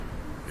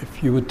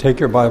If you would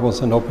take your Bibles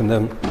and open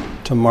them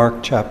to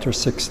Mark chapter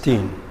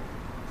 16.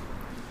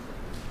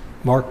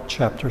 Mark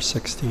chapter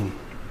 16.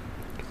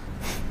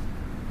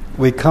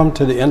 We come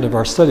to the end of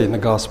our study in the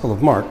Gospel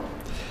of Mark,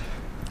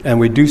 and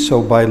we do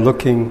so by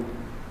looking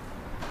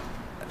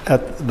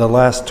at the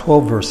last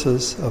 12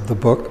 verses of the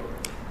book.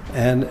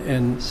 And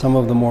in some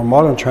of the more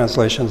modern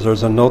translations,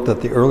 there's a note that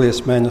the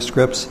earliest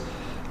manuscripts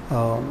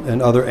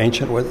and other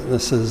ancient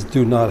witnesses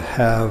do not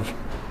have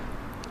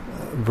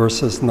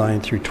verses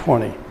 9 through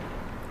 20.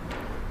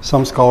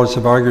 Some scholars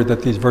have argued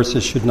that these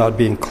verses should not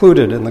be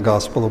included in the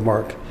Gospel of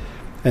Mark,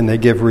 and they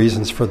give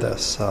reasons for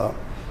this,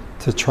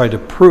 to try to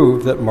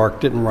prove that Mark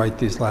didn't write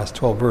these last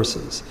 12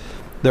 verses.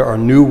 There are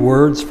new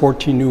words,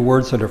 14 new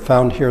words that are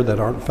found here that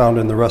aren't found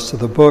in the rest of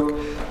the book.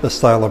 The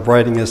style of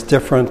writing is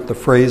different, the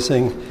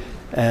phrasing,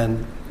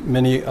 and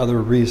many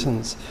other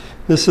reasons.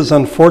 This is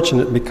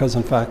unfortunate because,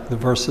 in fact, the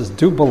verses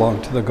do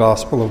belong to the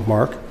Gospel of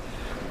Mark.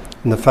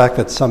 And the fact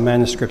that some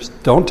manuscripts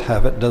don't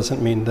have it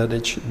doesn't mean that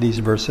these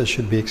verses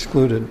should be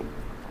excluded.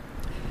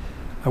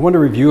 I want to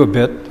review a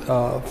bit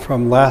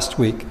from last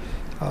week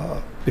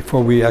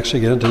before we actually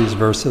get into these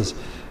verses.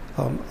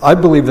 I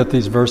believe that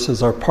these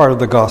verses are part of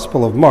the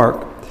Gospel of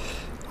Mark,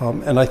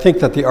 and I think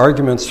that the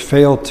arguments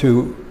fail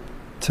to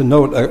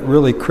note a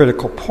really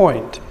critical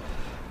point.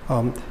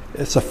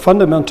 It's a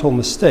fundamental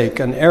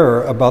mistake, an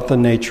error about the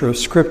nature of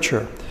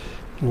Scripture.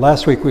 And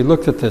last week we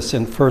looked at this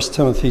in 1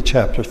 Timothy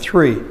chapter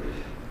 3.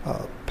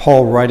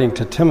 Paul, writing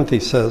to Timothy,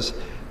 says,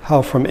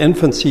 "How from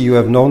infancy you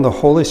have known the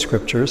Holy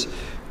Scriptures,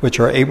 which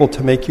are able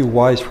to make you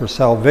wise for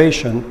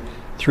salvation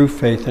through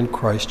faith in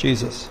Christ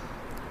Jesus.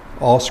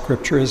 All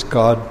Scripture is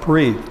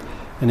God-breathed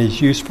and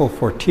is useful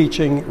for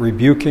teaching,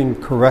 rebuking,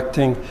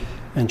 correcting,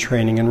 and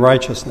training in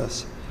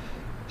righteousness,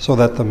 so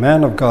that the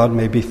man of God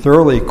may be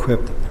thoroughly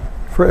equipped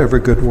for every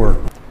good work."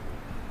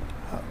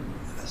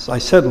 As I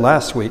said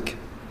last week,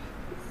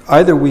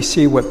 either we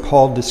see what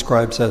Paul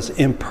describes as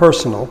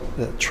impersonal,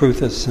 that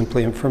truth is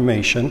simply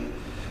information.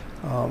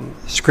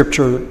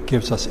 Scripture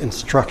gives us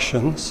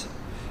instructions,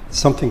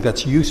 something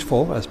that's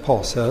useful, as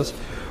Paul says,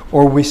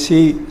 or we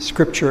see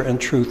Scripture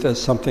and truth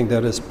as something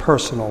that is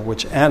personal,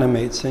 which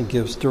animates and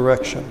gives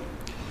direction.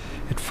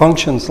 It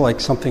functions like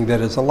something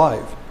that is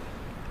alive.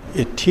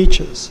 It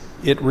teaches,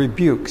 it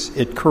rebukes,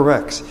 it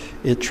corrects,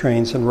 it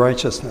trains in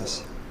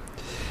righteousness.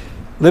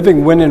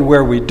 Living when and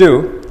where we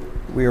do,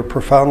 we are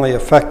profoundly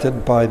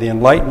affected by the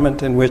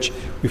Enlightenment, in which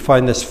we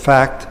find this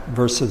fact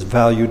versus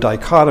value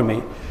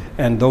dichotomy.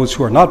 And those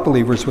who are not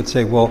believers would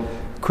say, well,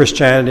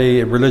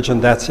 Christianity and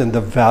religion, that's in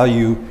the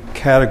value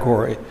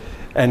category.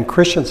 And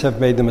Christians have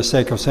made the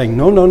mistake of saying,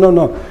 no.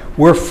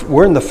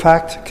 We're in the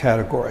fact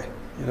category.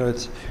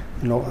 It's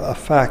a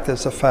fact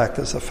is a fact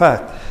is a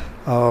fact.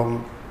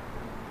 And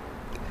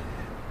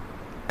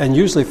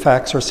usually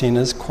facts are seen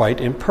as quite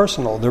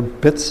impersonal. They're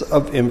bits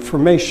of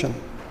information,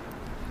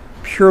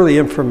 purely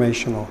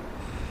informational.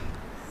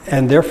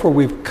 And therefore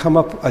we've come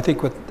up, I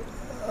think, with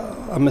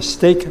a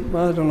mistaken,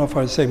 I don't know if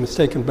I'd say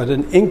mistaken, but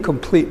an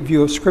incomplete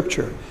view of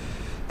Scripture.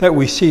 That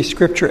we see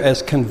Scripture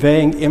as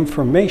conveying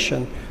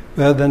information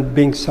rather than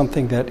being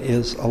something that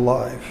is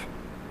alive.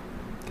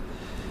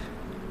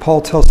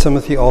 Paul tells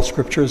Timothy all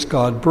Scripture is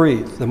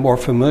God-breathed. The more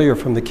familiar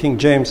from the King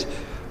James,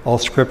 all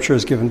Scripture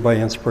is given by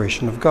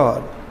inspiration of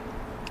God.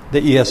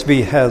 The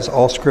ESV has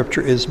all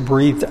Scripture is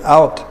breathed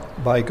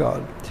out by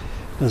God.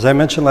 As I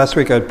mentioned last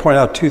week, I'd point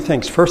out two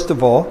things. First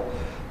of all,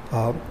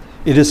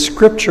 it is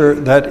Scripture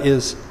that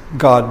is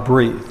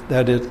God-breathed,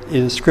 that it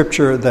is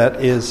Scripture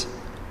that is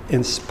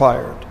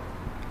inspired,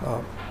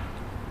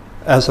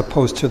 as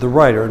opposed to the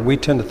writer. And we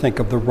tend to think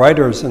of the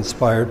writer as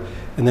inspired,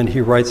 and then he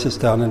writes this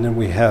down, and then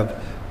we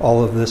have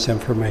all of this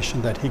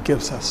information that he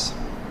gives us.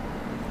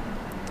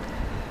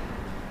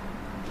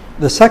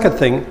 The second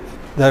thing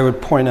that I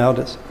would point out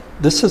is,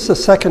 this is the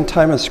second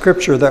time in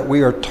Scripture that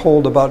we are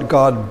told about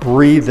God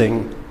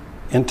breathing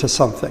into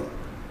something.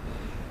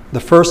 The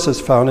first is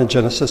found in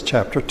Genesis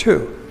chapter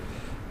 2.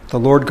 The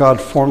Lord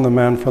God formed the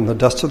man from the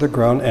dust of the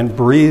ground and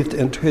breathed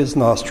into his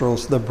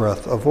nostrils the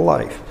breath of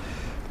life,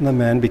 and the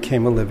man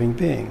became a living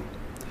being.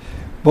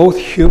 Both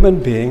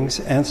human beings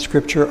and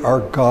Scripture are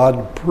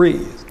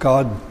God-breathed.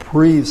 God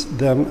breathes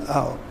them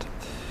out.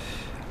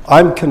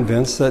 I'm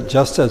convinced that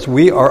just as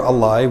we are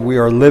alive, we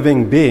are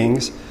living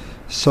beings,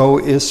 so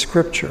is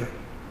Scripture.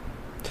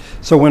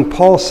 So when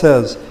Paul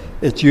says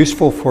it's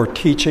useful for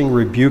teaching,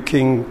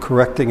 rebuking,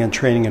 correcting, and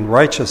training in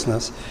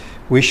righteousness,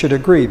 we should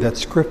agree that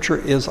Scripture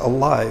is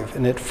alive,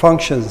 and it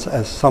functions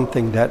as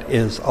something that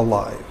is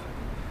alive.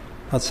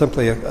 Not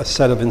simply a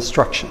set of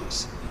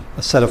instructions,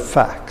 a set of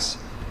facts.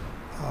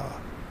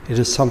 It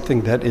is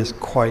something that is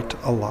quite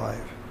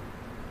alive.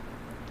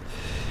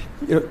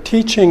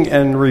 Teaching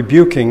and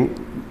rebuking,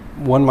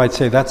 one might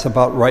say that's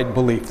about right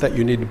belief, that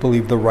you need to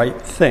believe the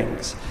right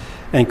things.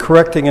 And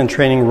correcting and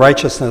training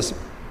righteousness,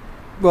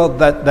 well,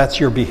 that's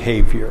your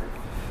behavior.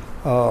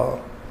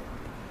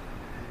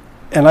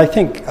 And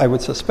I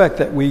would suspect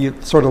that we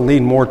sort of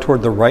lean more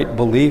toward the right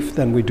belief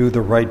than we do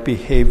the right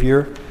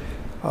behavior.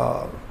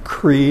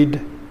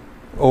 Creed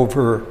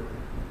over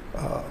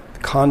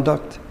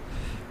conduct.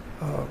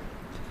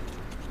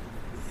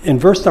 In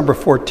verse number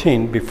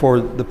 14, before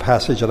the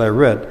passage that I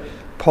read,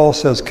 Paul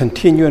says,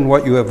 continue in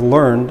what you have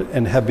learned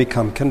and have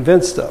become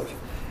convinced of.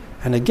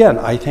 And again,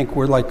 I think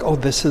we're like, oh,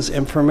 this is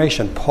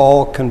information.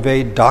 Paul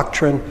conveyed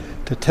doctrine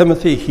to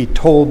Timothy. He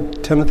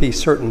told Timothy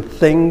certain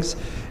things,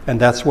 and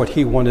that's what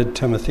he wanted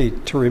Timothy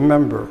to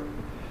remember.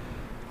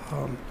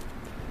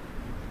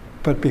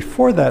 But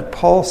before that,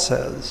 Paul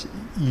says,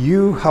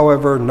 you,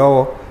 however,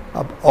 know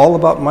all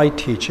about my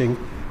teaching,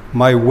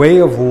 my way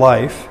of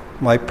life,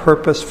 my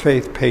purpose,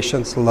 faith,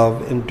 patience,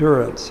 love,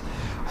 endurance.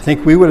 I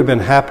think we would have been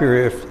happier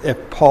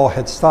if Paul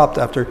had stopped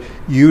after,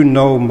 you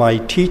know my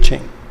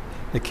teaching.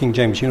 The King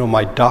James, you know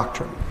my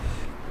doctrine.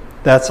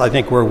 That's, I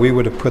think, where we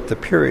would have put the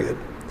period.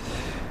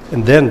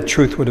 And then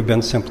truth would have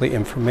been simply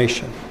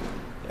information.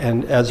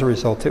 And as a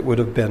result, it would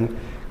have been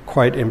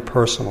quite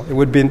impersonal. It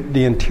would be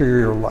the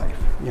interior life,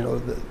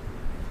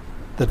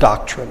 the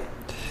doctrine.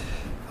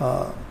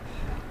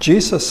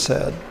 Jesus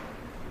said,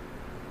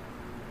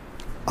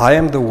 I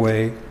am the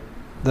way,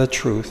 the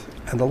truth,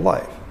 and the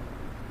life.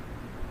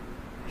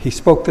 He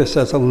spoke this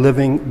as a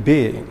living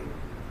being.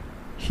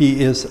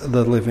 He is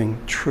the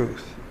living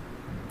truth.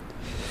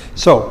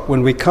 So,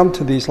 when we come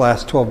to these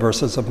last 12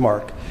 verses of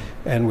Mark,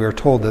 and we're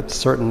told that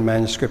certain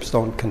manuscripts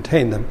don't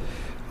contain them,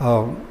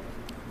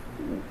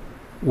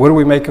 what do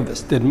we make of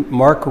this? Did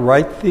Mark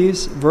write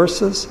these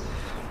verses?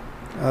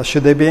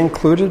 Should they be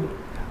included?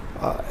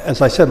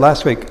 As I said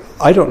last week,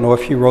 I don't know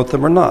if he wrote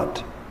them or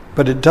not.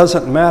 But it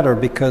doesn't matter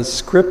because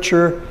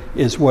Scripture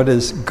is what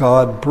is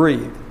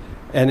God-breathed.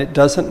 And it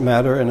doesn't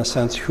matter, in a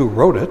sense, who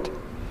wrote it.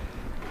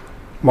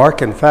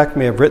 Mark, in fact,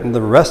 may have written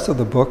the rest of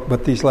the book,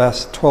 but these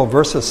last 12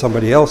 verses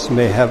somebody else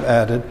may have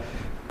added,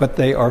 but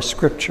they are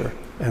Scripture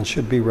and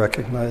should be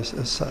recognized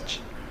as such.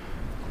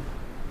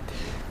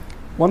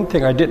 One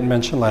thing I didn't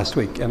mention last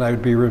week, and I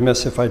would be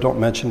remiss if I don't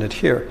mention it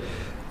here,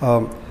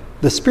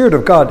 the Spirit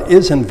of God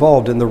is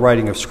involved in the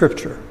writing of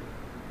Scripture.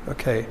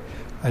 Okay?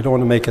 I don't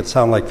want to make it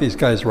sound like these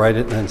guys write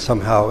it and then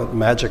somehow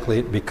magically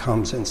it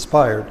becomes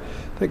inspired.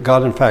 That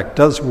God, in fact,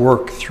 does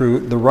work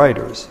through the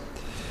writers.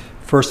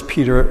 2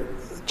 Peter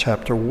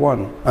chapter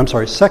 1.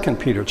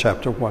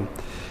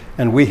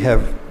 And we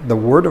have the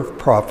word of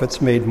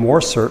prophets made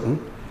more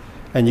certain,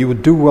 and you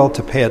would do well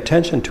to pay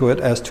attention to it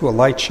as to a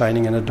light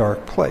shining in a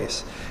dark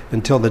place,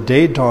 until the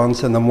day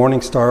dawns and the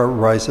morning star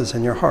rises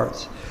in your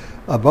hearts.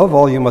 Above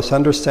all, you must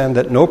understand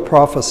that no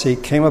prophecy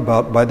came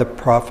about by the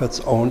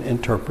prophet's own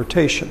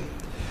interpretation.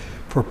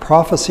 For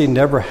prophecy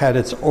never had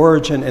its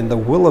origin in the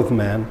will of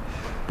man,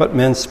 but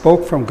men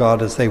spoke from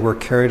God as they were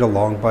carried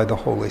along by the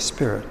Holy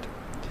Spirit.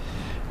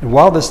 And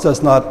while this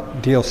does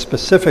not deal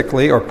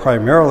specifically or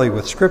primarily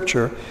with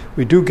Scripture,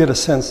 we do get a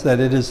sense that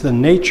it is the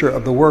nature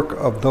of the work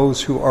of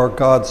those who are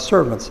God's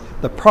servants,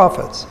 the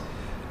prophets,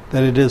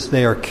 that it is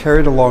they are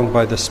carried along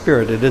by the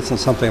Spirit. It isn't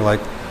something like,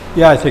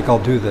 yeah, I think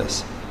I'll do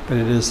this, but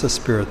it is the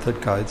Spirit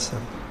that guides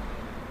them.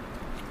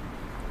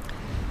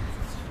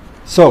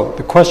 So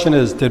the question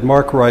is, did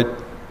Mark write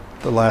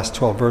the last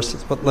 12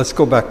 verses? But let's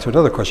go back to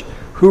another question.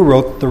 Who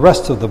wrote the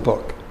rest of the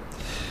book?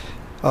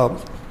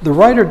 The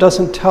writer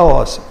doesn't tell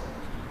us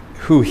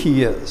who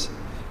he is,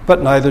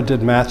 but neither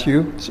did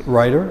Matthew's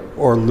writer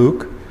or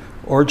Luke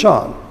or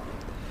John.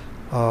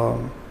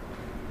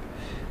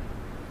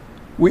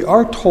 We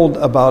are told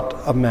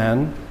about a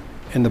man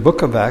in the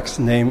book of Acts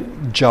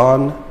named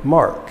John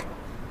Mark.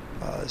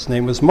 His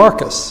name was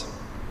Marcus,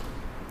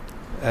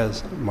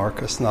 as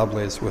Marcus Noble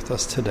is with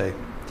us today.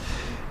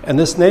 And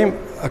this name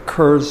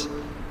occurs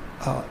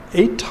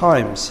 8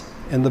 times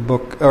in the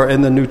book, or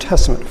in the New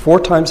Testament, 4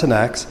 times in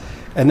Acts,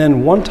 and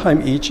then 1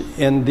 time each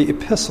in the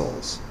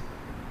epistles.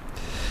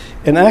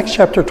 In Acts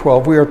chapter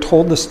 12, we are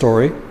told the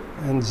story,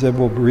 and Zib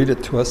will read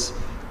it to us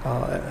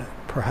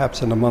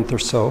perhaps in a month or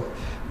so,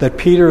 that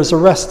Peter is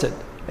arrested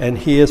and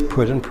he is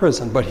put in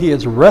prison, but he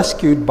is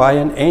rescued by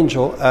an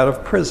angel out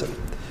of prison.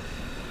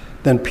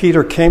 Then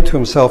Peter came to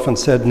himself and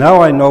said,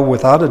 "Now I know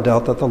without a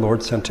doubt that the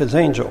Lord sent his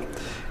angel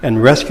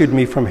and rescued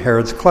me from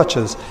Herod's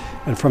clutches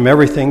and from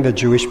everything the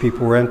Jewish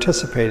people were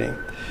anticipating."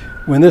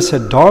 When this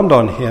had dawned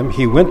on him,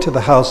 he went to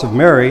the house of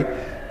Mary,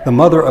 the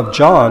mother of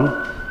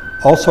John,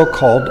 also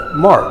called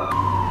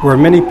Mark, where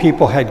many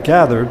people had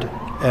gathered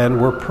and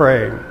were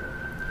praying.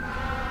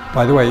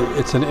 By the way,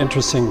 it's an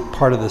interesting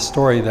part of the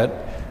story that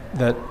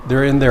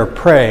they're in there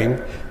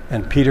praying,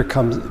 and Peter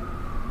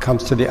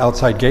comes to the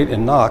outside gate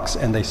and knocks,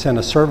 and they send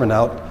a servant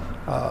out,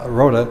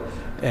 Rhoda,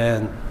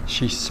 and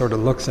she sort of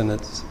looks and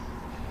it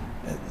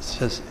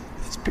says,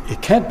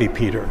 it can't be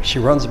Peter. She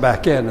runs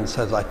back in and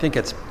says, I think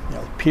it's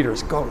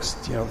Peter's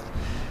ghost.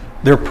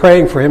 They're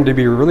praying for him to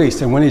be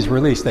released, and when he's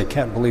released, they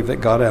can't believe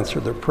that God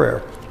answered their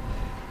prayer.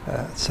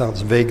 It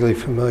sounds vaguely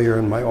familiar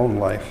in my own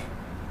life.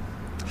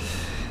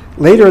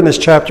 Later in this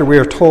chapter, we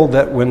are told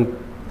that when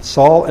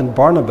Saul and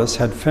Barnabas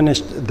had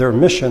finished their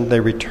mission, they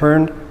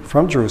returned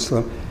from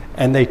Jerusalem,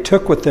 and they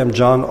took with them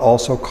John,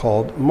 also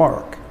called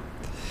Mark.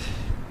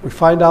 We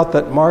find out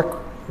that Mark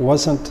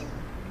wasn't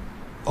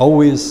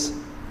always,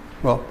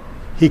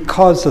 he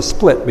caused a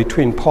split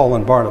between Paul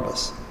and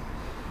Barnabas.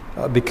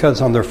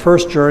 Because on their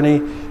first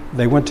journey,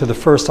 they went to the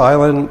first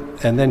island,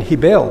 and then he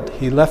bailed.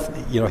 He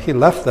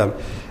left them.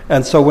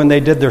 And so when they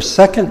did their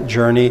second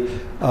journey,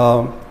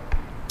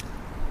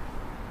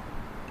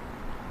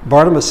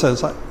 Barnabas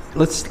says,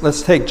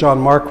 let's take John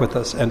Mark with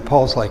us. And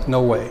Paul's like,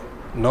 no way.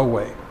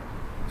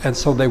 And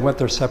so they went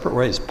their separate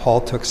ways.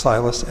 Paul took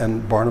Silas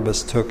and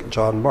Barnabas took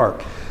John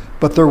Mark.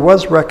 But there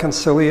was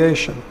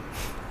reconciliation.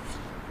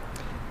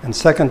 In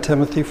 2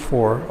 Timothy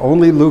 4,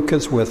 only Luke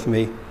is with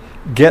me.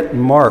 Get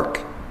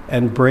Mark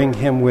and bring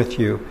him with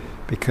you,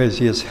 because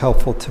he is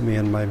helpful to me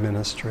in my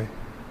ministry.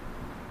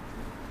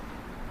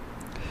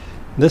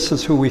 This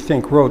is who we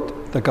think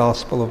wrote the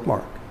Gospel of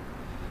Mark.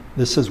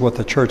 This is what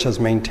the church has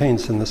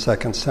maintained in the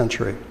 2nd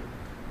century.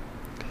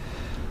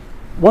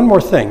 One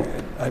more thing.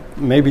 I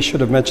maybe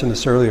should have mentioned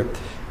this earlier.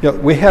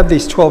 We have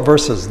these 12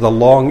 verses, the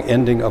long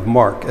ending of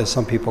Mark, as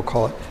some people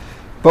call it.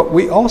 But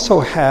we also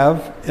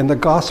have, in the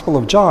Gospel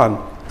of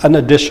John, an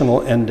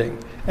additional ending.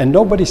 And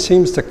nobody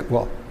seems to,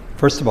 well,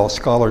 first of all,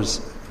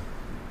 scholars,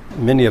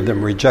 many of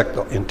them reject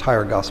the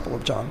entire Gospel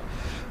of John.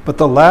 But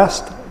the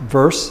last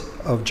verse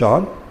of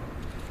John,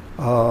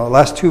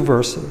 last 2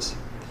 verses,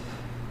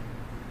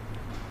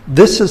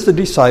 this is the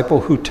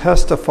disciple who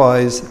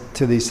testifies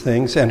to these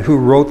things and who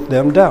wrote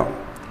them down.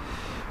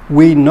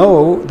 We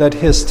know that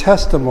his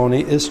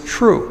testimony is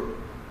true.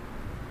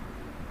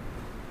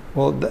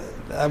 Well,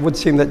 that would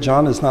seem that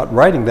John is not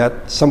writing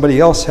that. Somebody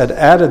else had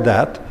added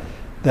that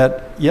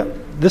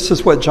this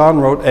is what John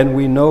wrote, and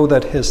we know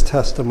that his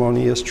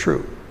testimony is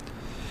true.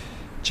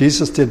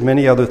 Jesus did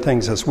many other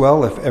things as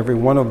well. If every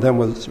one of them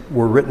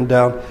were written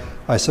down,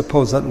 I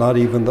suppose that not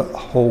even the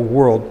whole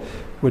world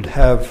would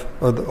have,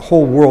 or the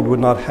whole world would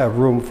not have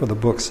room for the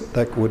books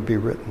that would be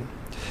written.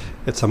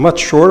 It's a much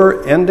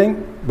shorter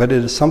ending, but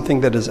it is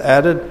something that is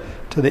added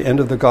to the end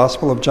of the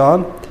Gospel of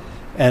John.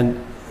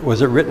 And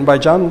was it written by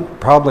John?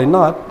 Probably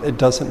not. It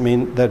doesn't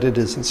mean that it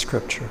isn't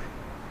Scripture.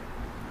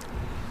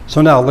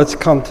 So now let's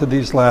come to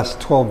these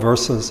last 12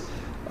 verses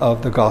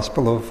of the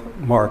Gospel of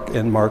Mark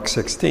in Mark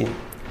 16.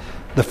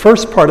 The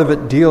first part of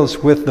it deals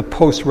with the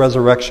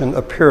post-resurrection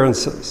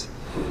appearances,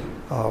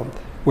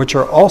 which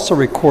are also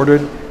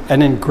recorded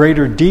and in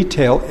greater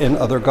detail in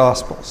other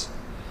Gospels.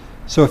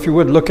 So if you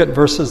would look at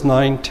verses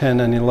 9,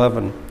 10, and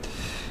 11.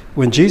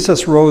 When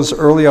Jesus rose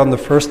early on the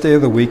first day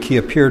of the week, he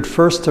appeared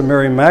first to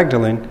Mary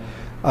Magdalene,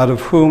 out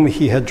of whom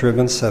he had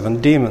driven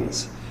 7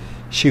 demons.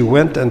 She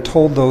went and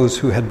told those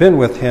who had been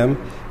with him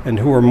and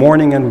who were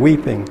mourning and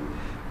weeping.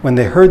 When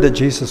they heard that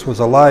Jesus was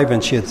alive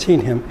and she had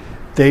seen him,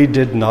 they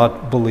did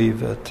not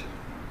believe it.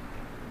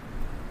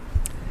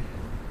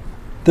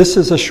 This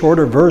is a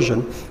shorter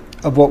version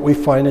of what we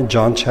find in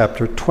John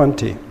chapter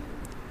 20.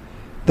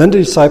 Then the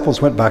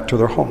disciples went back to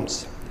their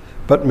homes.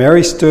 But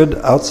Mary stood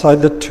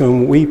outside the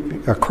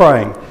tomb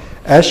crying.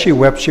 As she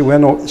wept,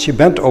 she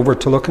bent over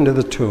to look into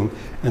the tomb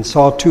and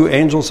saw 2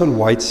 angels in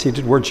white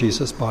seated where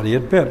Jesus' body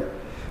had been,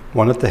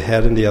 one at the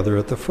head and the other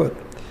at the foot.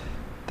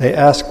 They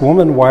asked,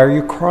 "Woman, why are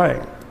you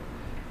crying?"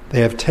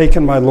 "They have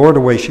taken my Lord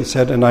away," she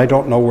said, "and I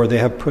don't know where they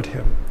have put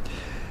him."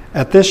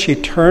 At this she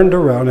turned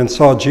around and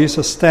saw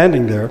Jesus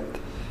standing there,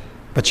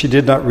 but she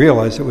did not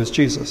realize it was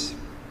Jesus.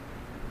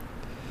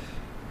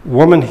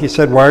 "Woman," he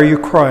said, "why are you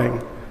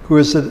crying? Who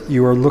is it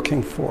you are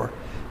looking for?"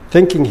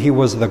 Thinking he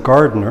was the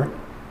gardener,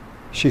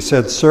 she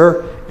said,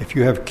 "Sir, if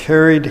you have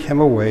carried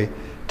him away,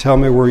 tell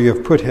me where you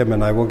have put him,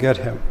 and I will get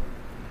him."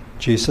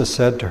 Jesus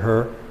said to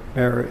her,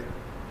 "Mary."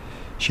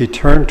 She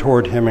turned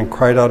toward him and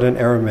cried out in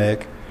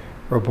Aramaic,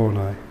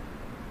 "Rabboni."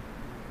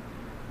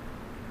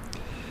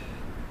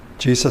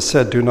 Jesus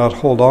said, "Do not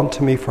hold on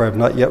to me, for I have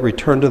not yet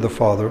returned to the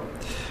Father.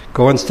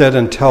 Go instead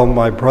and tell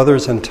my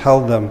brothers and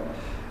tell them,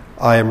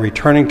 I am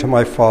returning to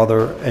my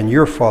Father and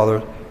your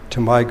Father, to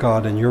my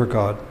God and your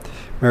God."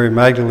 Mary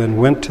Magdalene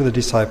went to the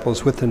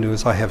disciples with the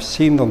news, "I have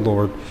seen the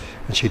Lord,"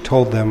 and she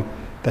told them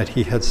that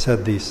he had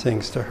said these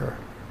things to her.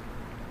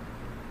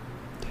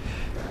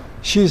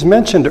 She's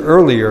mentioned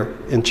earlier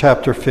in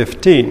chapter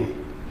 15,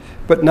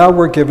 but now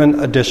we're given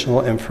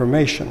additional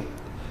information.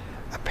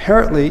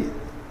 Apparently,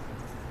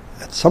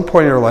 at some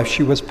point in her life,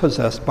 she was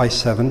possessed by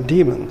 7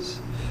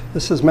 demons.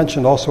 This is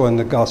mentioned also in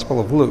the Gospel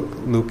of Luke,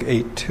 Luke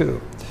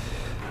 8:2.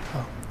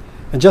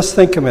 And just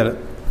think a minute.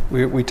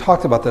 We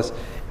talked about this.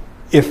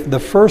 If the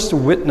first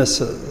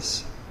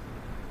witnesses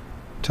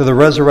to the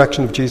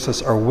resurrection of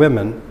Jesus are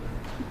women,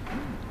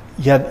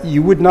 yet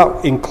you would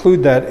not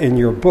include that in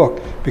your book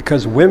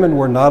because women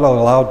were not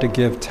allowed to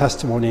give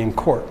testimony in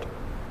court.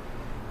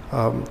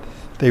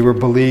 They were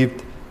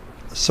believed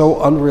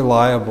so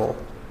unreliable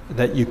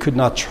that you could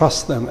not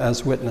trust them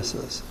as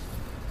witnesses.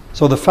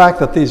 So the fact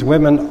that these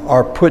women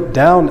are put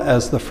down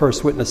as the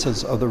first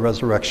witnesses of the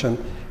resurrection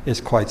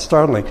is quite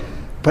startling.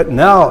 But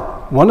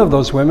now, one of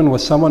those women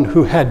was someone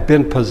who had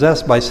been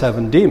possessed by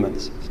 7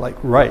 demons. It's like,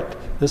 right,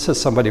 this is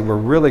somebody we're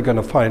really going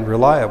to find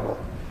reliable.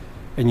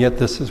 And yet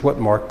this is what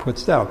Mark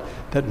puts down,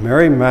 that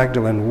Mary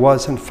Magdalene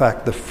was in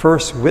fact the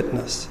first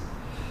witness.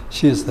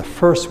 She is the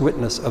first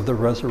witness of the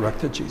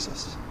resurrected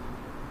Jesus.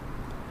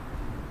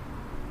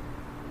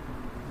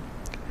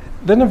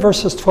 Then in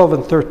verses 12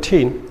 and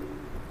 13,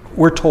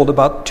 we're told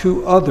about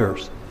 2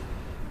 others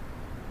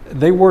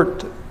They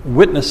weren't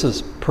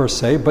witnesses per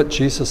se, but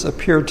Jesus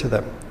appeared to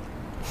them.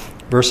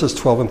 Verses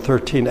 12 and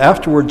 13.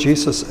 Afterward,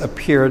 Jesus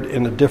appeared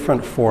in a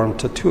different form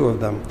to two of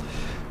them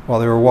while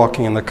they were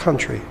walking in the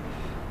country.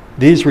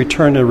 These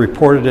returned and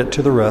reported it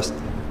to the rest,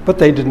 but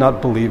they did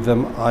not believe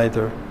them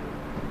either.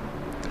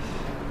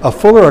 A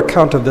fuller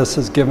account of this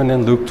is given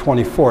in Luke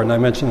 24, and I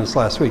mentioned this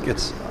last week.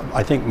 It's,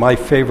 I think, my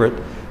favorite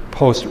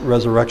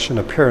post-resurrection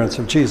appearance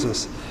of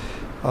Jesus.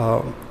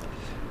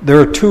 There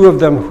are two of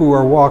them who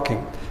are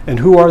walking. And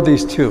who are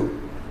these two?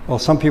 Well,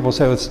 some people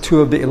say it's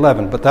two of the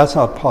 11, but that's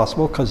not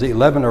possible because the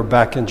 11 are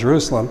back in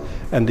Jerusalem,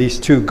 and these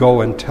two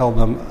go and tell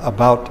them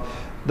about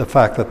the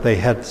fact that they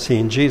had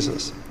seen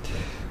Jesus.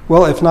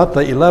 Well, if not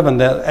the 11,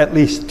 then at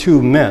least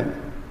two men.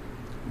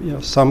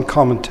 Some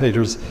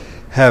commentators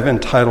have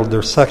entitled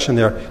their section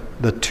there,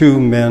 the two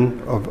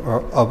men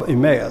of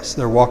Emmaus.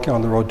 They're walking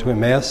on the road to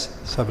Emmaus,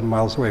 7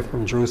 miles away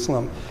from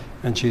Jerusalem,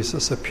 and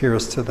Jesus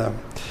appears to them.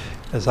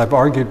 As I've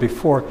argued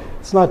before,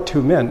 it's not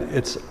two men,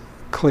 it's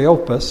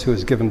Cleopas, who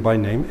is given by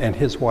name, and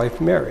his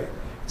wife Mary.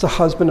 It's a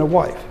husband and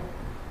wife.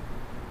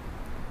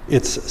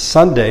 It's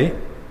Sunday.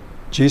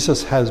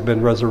 Jesus has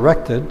been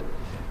resurrected.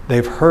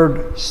 They've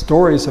heard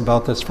stories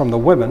about this from the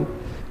women,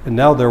 and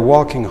now they're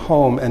walking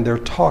home and they're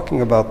talking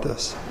about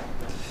this.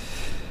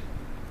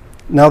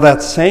 Now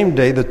that same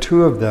day,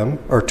 two of them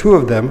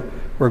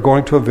were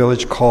going to a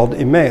village called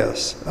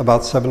Emmaus,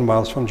 about 7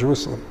 miles from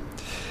Jerusalem.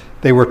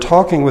 They were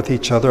talking with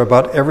each other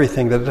about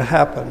everything that had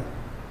happened.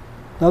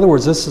 In other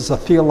words, this is a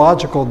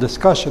theological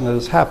discussion that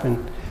is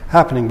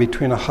happening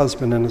between a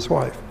husband and his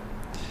wife.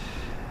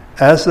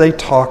 As they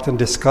talked and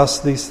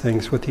discussed these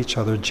things with each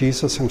other,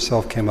 Jesus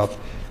himself came up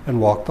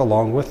and walked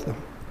along with them.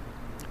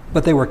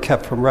 But they were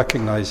kept from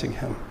recognizing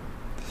him.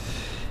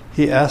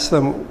 He asked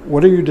them,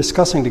 "What are you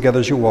discussing together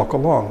as you walk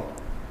along?"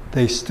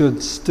 They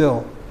stood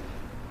still,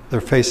 their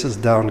faces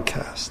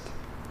downcast.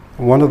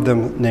 One of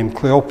them, named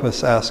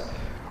Cleopas, asked,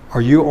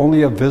 "Are you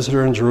only a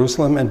visitor in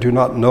Jerusalem and do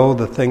not know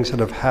the things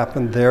that have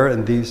happened there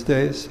in these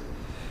days?"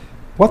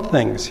 "What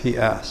things?" he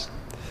asked.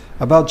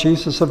 "About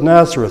Jesus of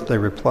Nazareth," they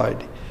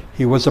replied.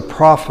 "He was a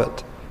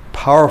prophet,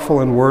 powerful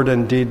in word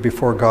and deed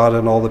before God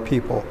and all the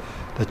people.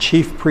 The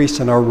chief priests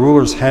and our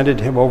rulers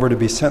handed him over to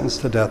be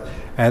sentenced to death,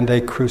 and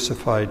they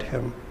crucified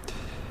him.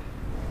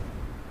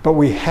 But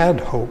we had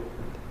hope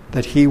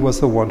that he was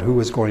the one who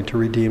was going to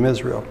redeem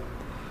Israel.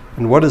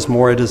 And what is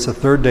more, it is the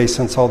third day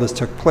since all this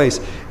took place.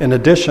 In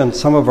addition,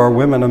 some of our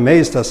women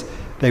amazed us.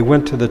 They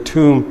went to the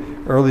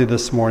tomb early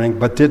this morning,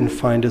 but didn't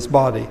find his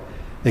body.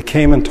 They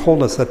came and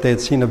told us that they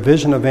had seen a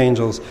vision of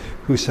angels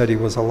who said he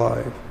was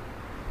alive."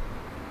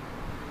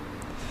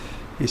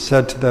 He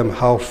said to them,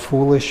 "How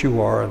foolish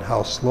you are and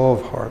how slow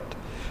of heart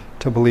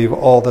to believe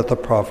all that the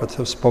prophets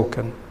have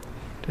spoken.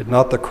 Did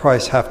not the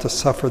Christ have to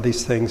suffer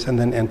these things and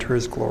then enter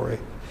his glory?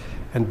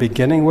 And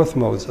beginning with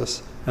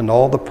Moses and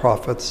all the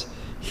prophets,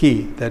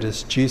 he," that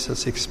is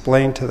Jesus,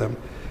 "explained to them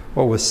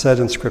what was said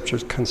in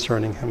scriptures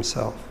concerning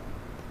himself."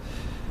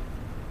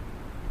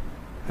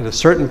 At a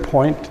certain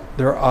point,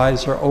 their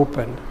eyes are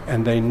open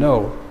and they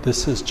know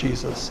this is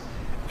Jesus.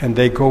 And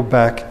they go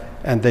back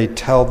and they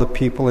tell the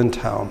people in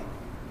town,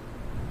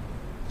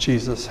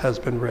 Jesus has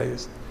been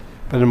raised.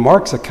 But in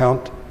Mark's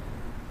account,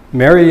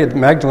 Mary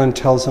Magdalene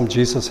tells them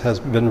Jesus has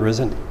been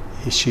risen.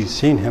 She's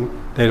seen him.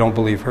 They don't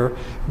believe her.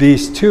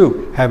 These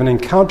two have an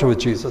encounter with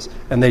Jesus,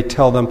 and they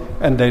tell them,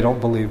 and they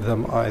don't believe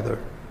them either.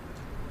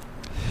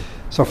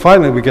 So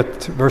finally, we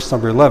get to verse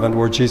number 11,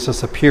 where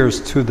Jesus appears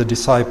to the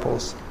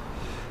disciples.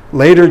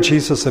 Later,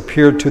 Jesus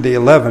appeared to the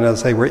 11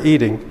 as they were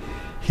eating.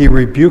 He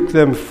rebuked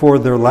them for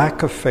their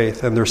lack of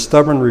faith and their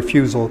stubborn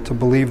refusal to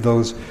believe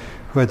those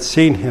who had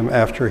seen him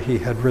after he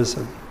had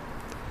risen.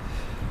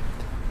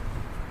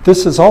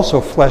 This is also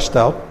fleshed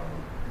out.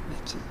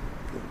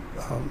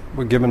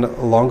 We're given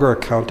a longer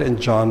account in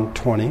John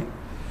 20.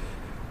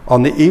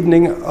 On the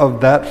evening of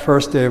that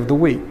first day of the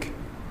week,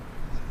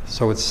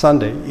 so it's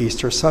Sunday,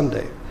 Easter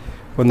Sunday,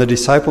 when the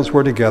disciples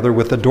were together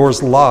with the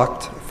doors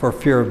locked for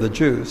fear of the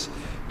Jews,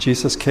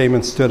 Jesus came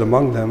and stood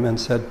among them and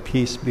said,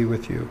 "Peace be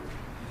with you."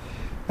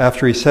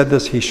 After he said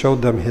this, he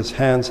showed them his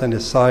hands and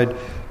his side.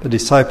 The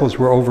disciples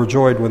were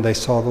overjoyed when they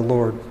saw the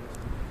Lord.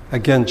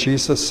 Again,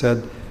 Jesus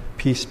said,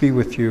 "Peace be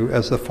with you.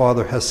 As the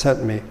Father has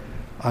sent me,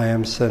 I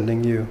am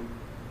sending you."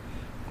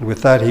 And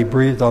with that, he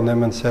breathed on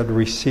them and said,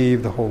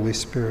 "Receive the Holy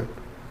Spirit."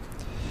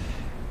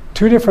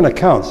 Two different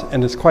accounts,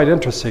 and it's quite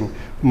interesting.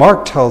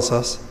 Mark tells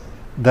us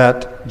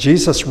that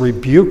Jesus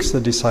rebukes the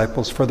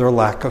disciples for their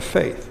lack of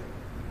faith.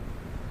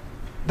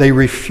 They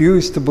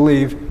refused to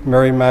believe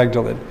Mary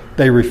Magdalene.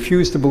 They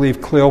refused to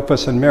believe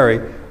Cleopas and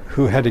Mary,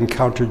 who had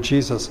encountered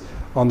Jesus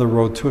on the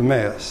road to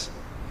Emmaus.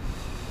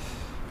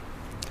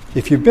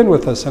 If you've been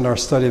with us in our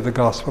study of the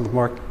Gospel of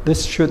Mark,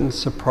 this shouldn't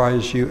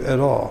surprise you at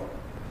all.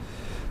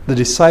 The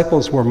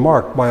disciples were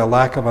marked by a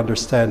lack of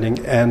understanding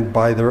and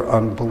by their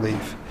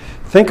unbelief.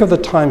 Think of the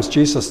times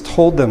Jesus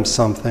told them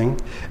something,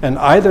 and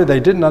either they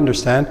didn't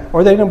understand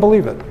or they didn't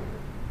believe it.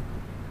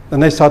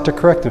 And they sought to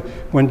correct him.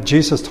 When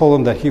Jesus told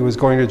them that he was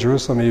going to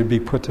Jerusalem and he would be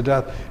put to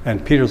death,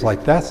 and Peter's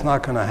like, "That's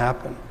not going to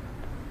happen."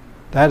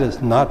 That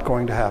is not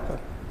going to happen.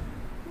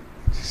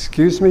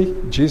 Excuse me,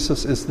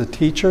 Jesus is the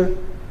teacher,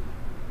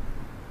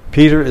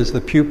 Peter is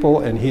the pupil,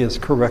 and he is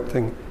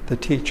correcting the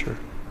teacher.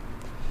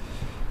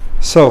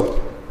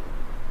 So,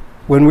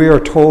 when we are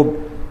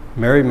told,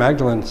 Mary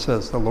Magdalene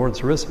says, the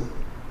Lord's risen,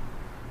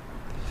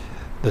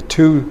 the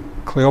two,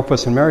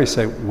 Cleopas and Mary,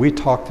 say, we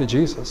talked to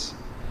Jesus.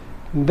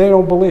 They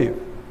don't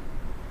believe.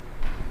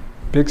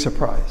 Big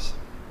surprise.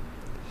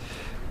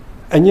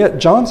 And yet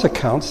John's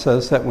account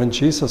says that when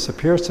Jesus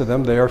appears to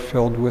them, they are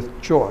filled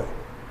with joy.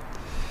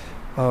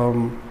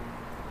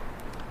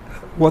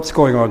 What's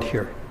going on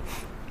here?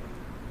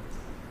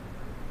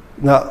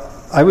 Now,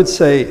 I would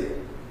say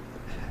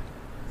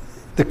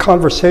the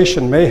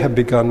conversation may have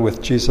begun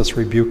with Jesus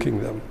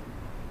rebuking them.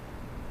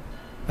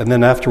 And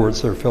then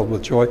afterwards they're filled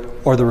with joy,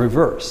 or the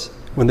reverse.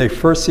 When they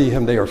first see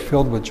him, they are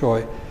filled with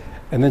joy.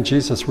 And then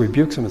Jesus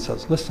rebukes them and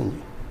says,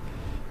 listen,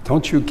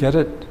 don't you get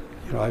it?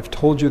 I've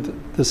told you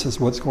that this is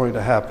what's going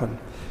to happen.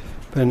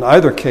 But in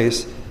either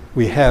case,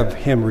 we have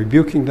him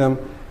rebuking them,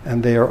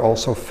 and they are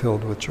also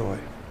filled with joy.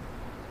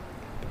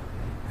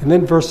 And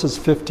then verses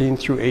 15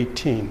 through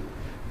 18.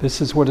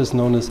 This is what is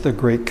known as the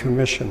Great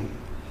Commission.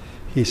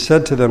 He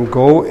said to them,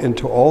 go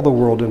into all the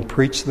world and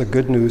preach the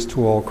good news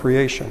to all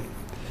creation.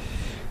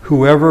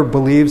 Whoever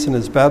believes and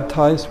is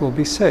baptized will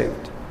be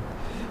saved,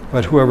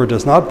 but whoever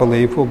does not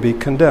believe will be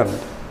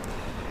condemned.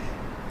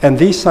 And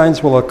these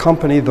signs will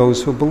accompany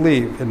those who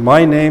believe. In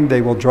my name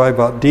they will drive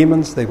out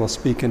demons, they will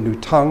speak in new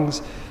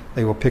tongues,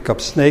 they will pick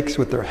up snakes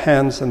with their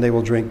hands, and they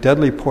will drink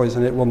deadly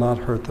poison. It will not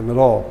hurt them at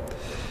all.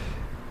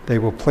 They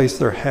will place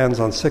their hands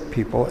on sick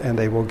people, and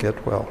they will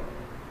get well.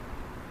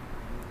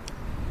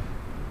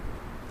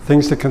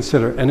 Things to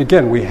consider. And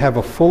again, we have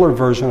a fuller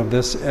version of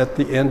this at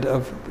the end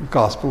of the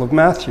Gospel of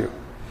Matthew,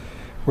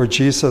 where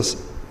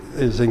Jesus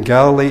is in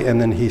Galilee, and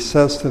then he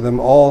says to them,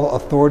 all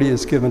authority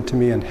is given to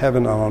me in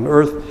heaven and on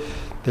earth.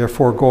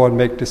 Therefore go and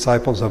make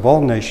disciples of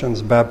all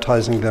nations,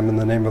 baptizing them in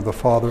the name of the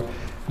Father,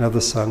 and of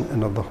the Son,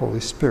 and of the Holy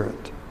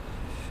Spirit,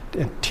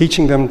 and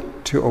teaching them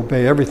to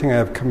obey everything I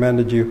have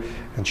commanded you,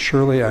 and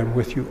surely I am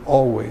with you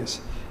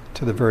always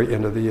to the very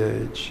end of the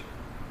age.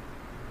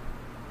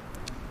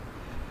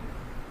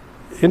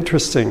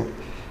 Interesting.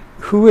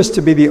 Who is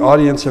to be the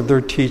audience of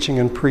their teaching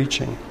and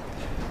preaching?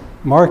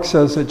 Mark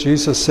says that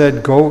Jesus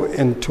said, go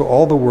into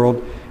all the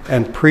world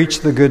and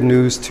preach the good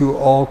news to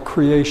all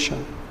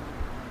creation.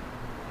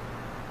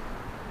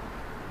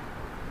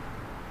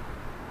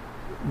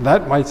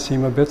 That might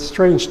seem a bit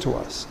strange to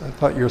us. I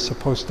thought you're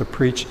supposed to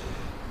preach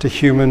to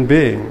human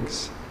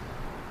beings.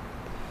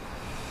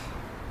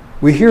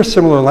 We hear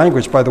similar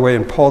language, by the way,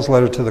 in Paul's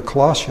letter to the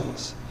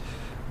Colossians.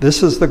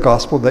 This is the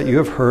gospel that you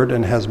have heard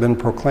and has been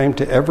proclaimed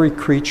to every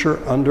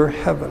creature under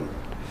heaven,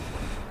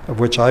 of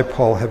which I,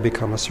 Paul, have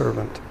become a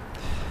servant.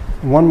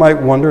 And one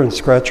might wonder and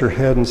scratch your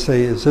head and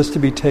say, is this to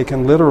be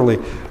taken literally?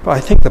 But I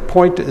think the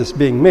point is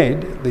being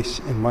made, at least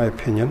in my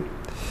opinion,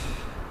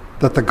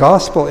 that the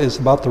gospel is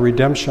about the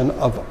redemption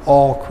of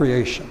all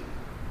creation.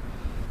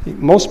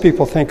 Most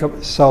people think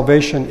of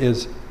salvation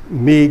is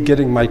me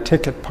getting my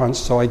ticket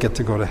punched so I get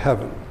to go to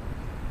heaven.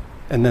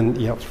 And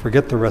then,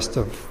 forget the rest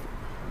of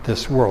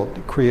this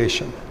world,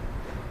 creation.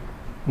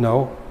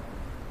 No.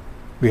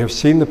 We have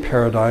seen the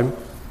paradigm.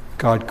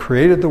 God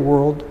created the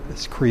world,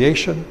 it's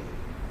creation.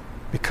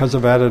 Because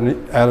of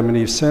Adam and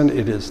Eve's sin,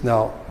 it is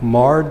now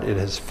marred, it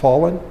has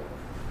fallen.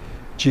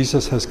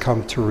 Jesus has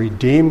come to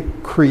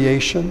redeem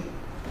creation,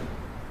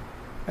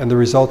 and the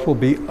result will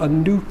be a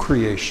new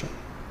creation.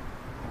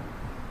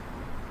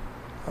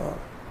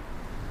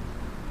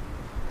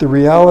 The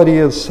reality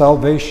is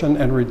salvation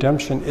and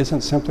redemption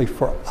isn't simply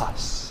for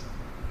us.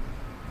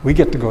 We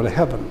get to go to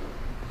heaven.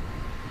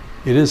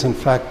 It is, in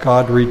fact,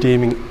 God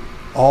redeeming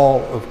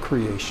all of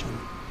creation.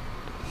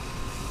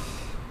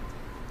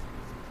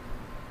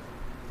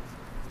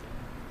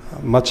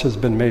 Much has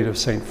been made of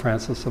St.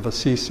 Francis of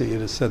Assisi.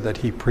 It is said that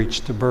he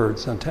preached to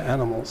birds and to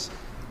animals.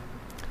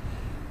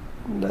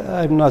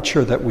 I'm not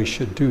sure that we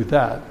should do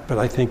that, but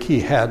I think he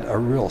had a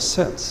real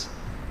sense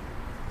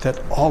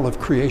that all of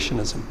creation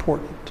is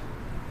important,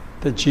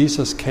 that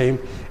Jesus came,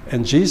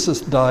 and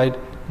Jesus died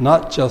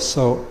not just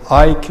so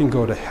I can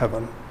go to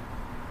heaven.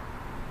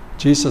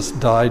 Jesus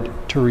died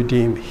to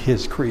redeem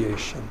his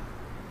creation.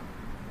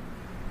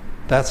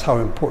 That's how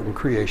important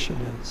creation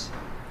is.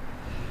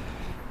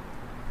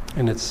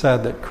 And it's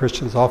sad that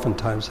Christians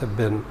oftentimes have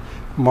been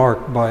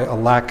marked by a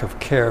lack of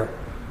care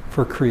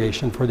for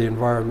creation, for the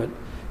environment.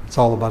 It's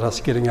all about us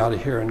getting out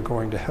of here and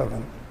going to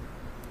heaven.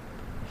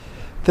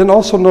 Then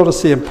also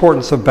notice the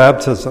importance of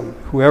baptism.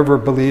 Whoever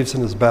believes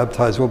and is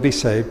baptized will be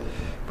saved,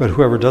 but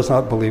whoever does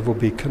not believe will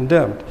be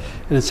condemned.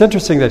 And it's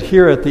interesting that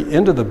here at the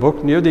end of the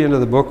book, near the end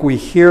of the book, we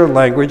hear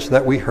language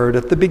that we heard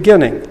at the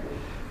beginning.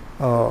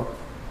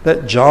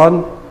 That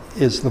John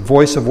is the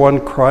voice of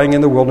one crying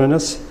in the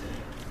wilderness,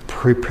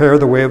 prepare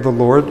the way of the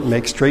Lord,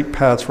 make straight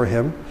paths for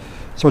him.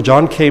 So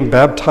John came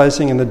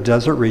baptizing in the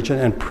desert region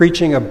and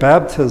preaching a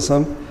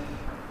baptism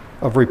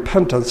of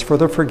repentance for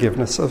the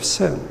forgiveness of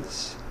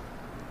sins.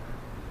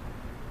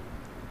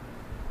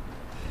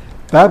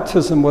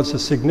 Baptism was a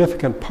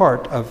significant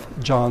part of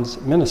John's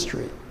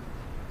ministry,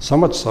 so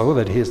much so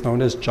that he is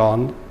known as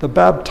John the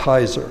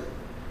Baptizer.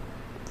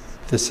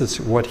 This is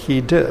what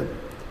he did.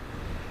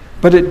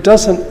 But it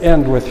doesn't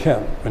end with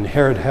him. When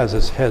Herod has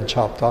his head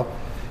chopped off,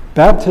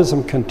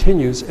 baptism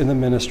continues in the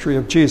ministry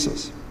of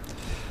Jesus.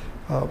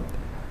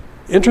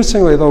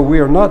 Interestingly, though, we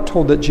are not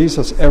told that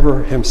Jesus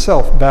ever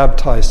himself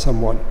baptized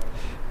someone.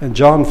 In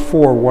John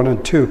 4, 1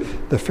 and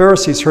 2, the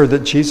Pharisees heard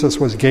that Jesus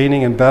was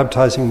gaining and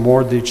baptizing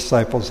more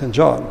disciples than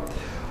John,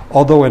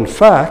 although in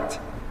fact,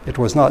 it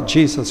was not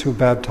Jesus who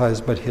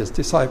baptized, but his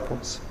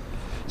disciples.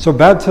 So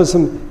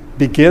baptism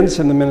begins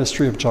in the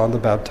ministry of John the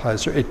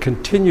Baptizer. It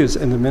continues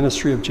in the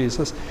ministry of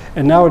Jesus,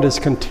 and now it is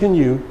to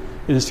continue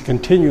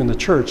in the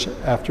church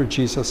after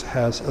Jesus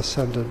has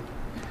ascended.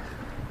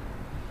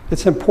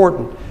 It's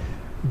important,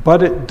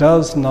 but it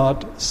does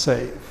not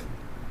save.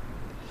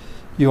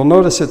 You'll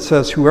notice it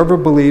says, whoever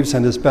believes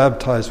and is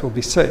baptized will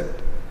be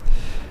saved.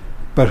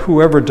 But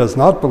whoever does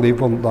not believe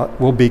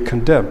will be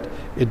condemned.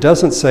 It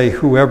doesn't say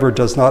whoever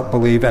does not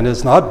believe and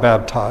is not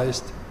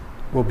baptized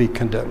will be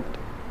condemned.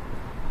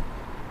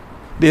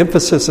 The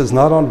emphasis is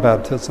not on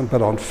baptism,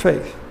 but on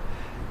faith.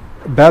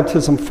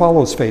 Baptism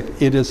follows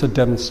faith. It is a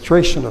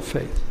demonstration of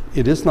faith.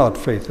 It is not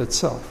faith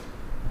itself.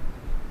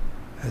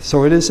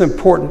 So it is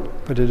important,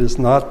 but it is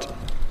not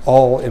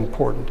all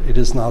important. It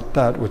is not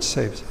that which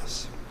saves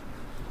us.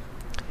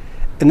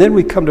 And then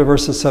we come to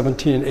verses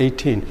 17 and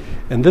 18,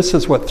 and this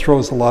is what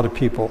throws a lot of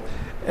people,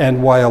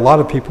 and why a lot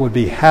of people would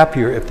be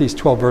happier if these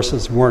 12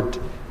 verses weren't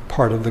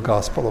part of the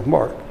Gospel of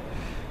Mark,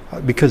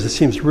 because it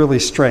seems really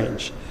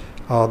strange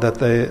that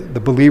the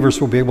believers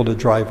will be able to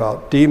drive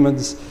out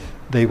demons,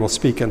 they will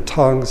speak in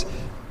tongues.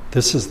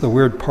 This is the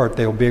weird part.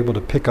 They will be able to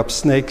pick up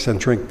snakes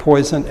and drink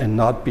poison and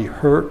not be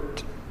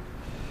hurt.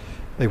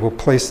 They will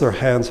place their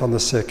hands on the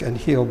sick and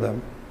heal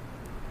them.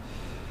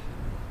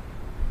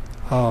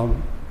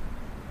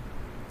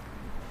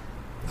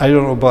 I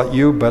don't know about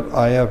you, but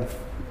I have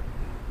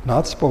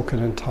not spoken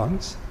in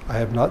tongues. I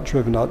have not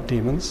driven out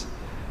demons.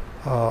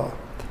 I'm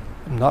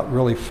not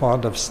really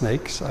fond of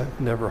snakes.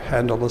 I've never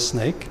handled a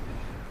snake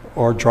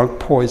or drunk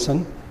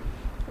poison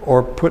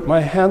or put my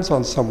hands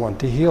on someone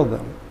to heal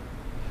them.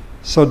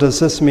 So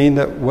does this mean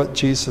that what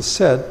Jesus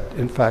said,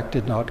 in fact,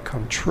 did not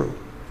come true?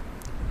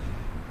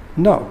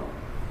 No.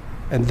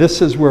 And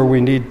this is where we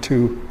need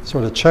to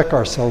sort of check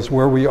ourselves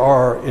where we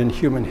are in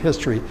human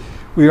history.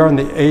 We are in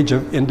the age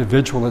of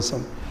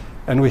individualism.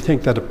 And we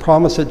think that a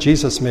promise that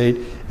Jesus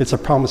made, it's a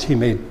promise he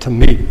made to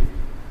me.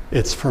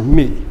 It's for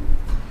me.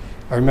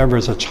 I remember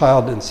as a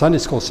child in Sunday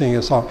school singing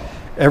a song,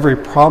 every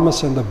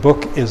promise in the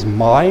book is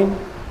mine.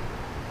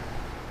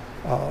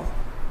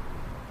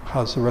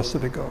 How's the rest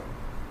of it go?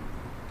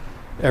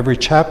 Every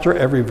chapter,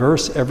 every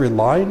verse, every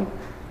line,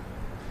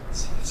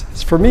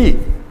 it's for me.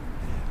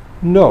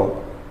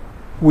 No,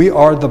 we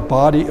are the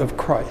body of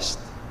Christ.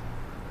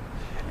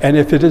 And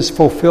if it is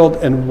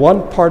fulfilled in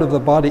one part of the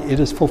body, it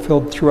is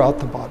fulfilled throughout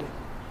the body.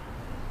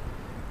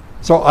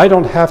 So I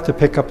don't have to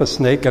pick up a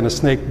snake and a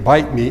snake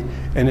bite me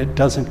and it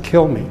doesn't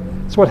kill me.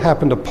 It's what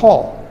happened to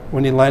Paul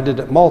when he landed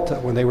at Malta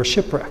when they were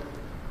shipwrecked.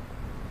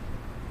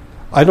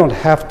 I don't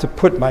have to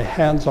put my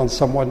hands on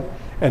someone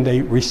and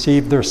they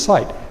receive their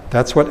sight.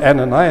 That's what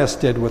Ananias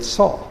did with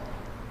Saul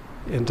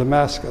in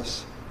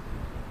Damascus.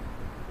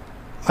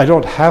 I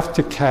don't have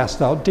to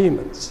cast out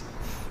demons.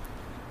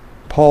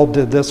 Paul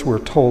did this, we're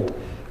told,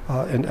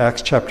 in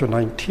Acts chapter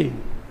 19.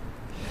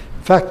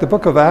 In fact, the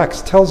book of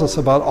Acts tells us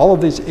about all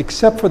of these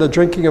except for the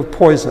drinking of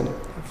poison.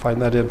 I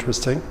find that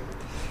interesting.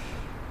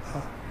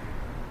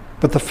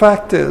 But the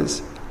fact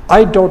is,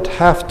 I don't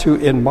have to,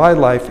 in my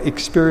life,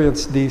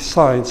 experience these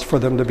signs for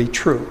them to be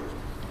true.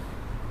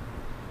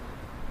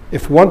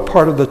 If one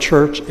part of the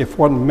church, if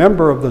one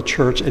member of the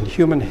church in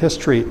human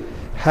history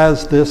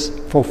has this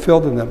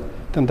fulfilled in them,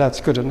 then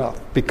that's good enough,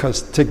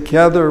 because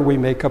together we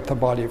make up the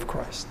body of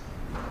Christ.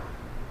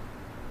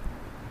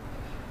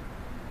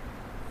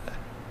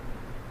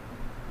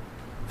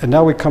 And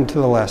now we come to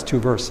the last two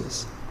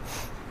verses.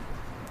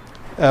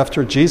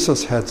 After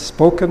Jesus had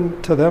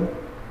spoken to them,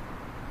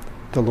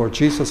 the Lord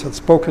Jesus had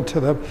spoken to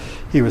them,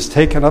 he was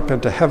taken up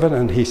into heaven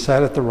and he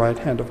sat at the right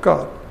hand of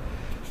God.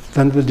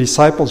 Then the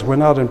disciples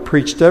went out and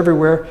preached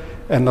everywhere,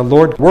 and the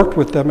Lord worked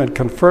with them and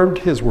confirmed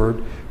his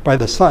word by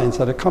the signs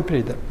that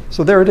accompanied them.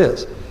 So there it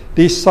is.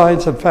 These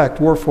signs, in fact,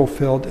 were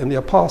fulfilled in the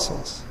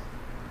apostles.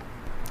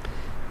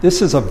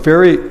 This is a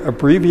very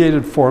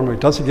abbreviated form. It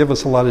doesn't give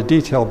us a lot of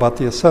detail about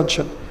the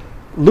ascension.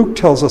 Luke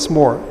tells us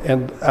more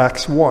in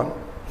Acts 1.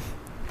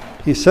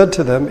 He said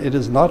to them, "It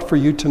is not for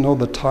you to know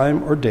the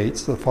time or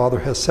dates the Father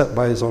has set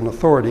by his own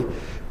authority,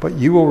 but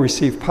you will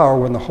receive power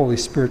when the Holy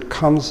Spirit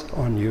comes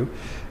on you,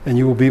 and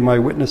you will be my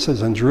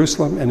witnesses in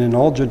Jerusalem and in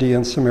all Judea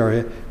and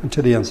Samaria and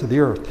to the ends of the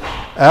earth."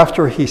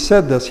 After he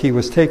said this, he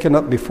was taken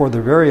up before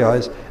their very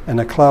eyes, and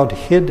a cloud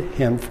hid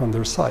him from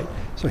their sight.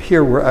 So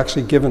here we're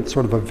actually given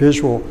sort of a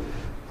visual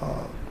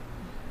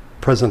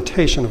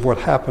presentation of what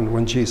happened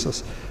when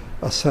Jesus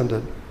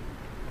ascended.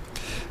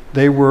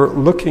 They were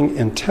looking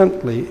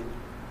intently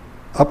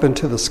up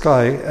into the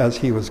sky as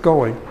he was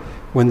going,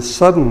 when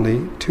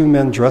suddenly 2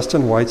 men dressed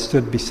in white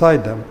stood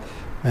beside them.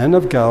 Men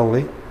of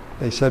Galilee,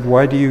 they said,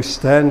 why do you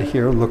stand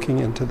here looking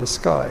into the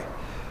sky?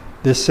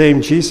 This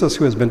same Jesus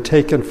who has been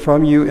taken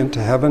from you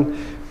into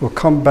heaven will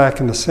come back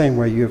in the same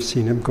way you have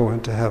seen him go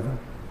into heaven.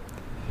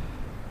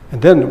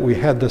 And then we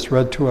had this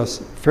read to us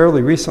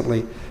fairly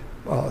recently,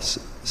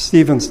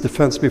 Stephen's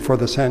defense before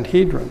the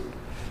Sanhedrin.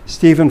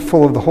 Stephen,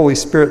 full of the Holy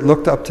Spirit,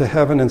 looked up to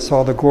heaven and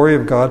saw the glory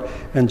of God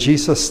and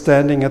Jesus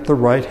standing at the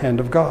right hand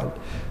of God.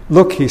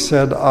 Look, he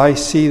said, I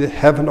see the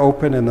heaven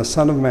open and the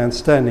Son of Man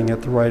standing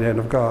at the right hand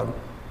of God.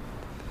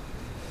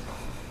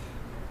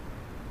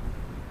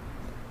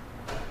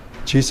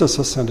 Jesus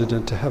ascended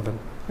into heaven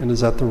and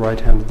is at the right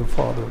hand of the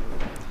Father.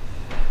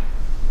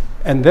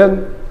 And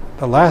then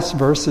the last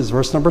verse is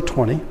verse number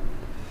 20.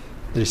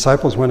 The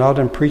disciples went out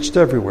and preached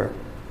everywhere.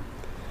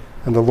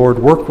 And the Lord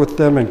worked with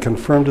them and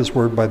confirmed his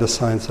word by the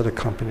signs that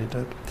accompanied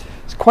it.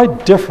 It's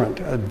quite different,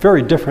 a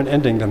very different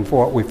ending than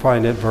what we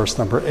find at verse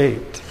number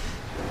 8.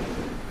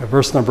 At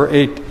verse number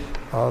 8,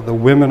 the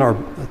women are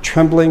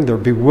trembling, they're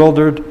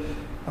bewildered.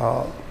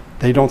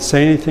 They don't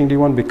say anything to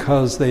anyone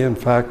because they in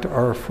fact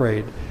are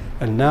afraid.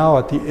 And now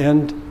at the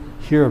end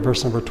here of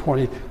verse number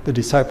 20, the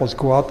disciples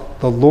go out.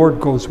 The Lord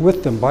goes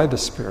with them by the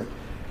Spirit.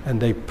 And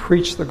they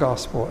preach the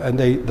gospel. And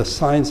the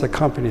signs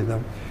accompany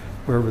them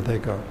wherever they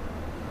go.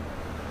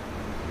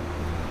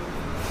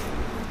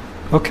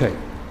 Okay,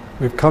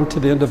 we've come to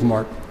the end of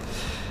Mark.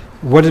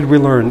 What did we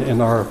learn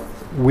in our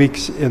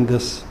weeks in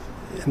this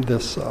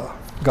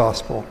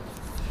gospel?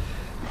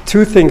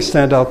 2 things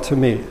stand out to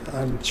me.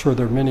 I'm sure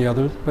there are many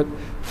others, but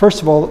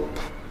first of all,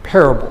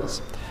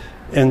 parables.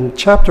 In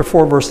chapter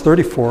 4, verse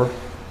 33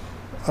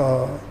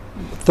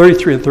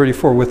 and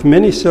 34, with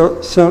many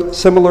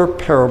similar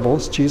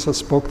parables, Jesus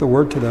spoke the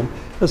word to them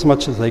as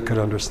much as they could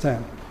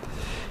understand.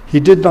 He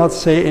did not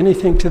say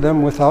anything to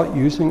them without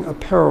using a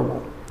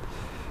parable.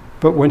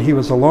 But when he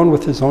was alone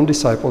with his own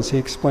disciples, he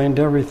explained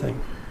everything.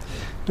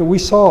 Now, we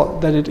saw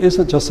that it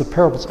isn't just the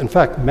parables. In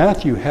fact,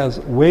 Matthew has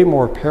way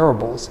more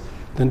parables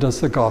than does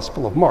the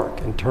Gospel of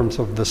Mark in terms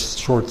of this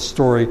short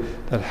story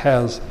that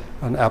has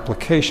an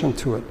application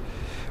to it.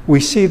 We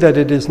see that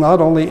it is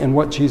not only in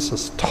what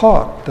Jesus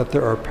taught that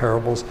there are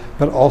parables,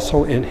 but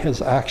also in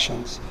his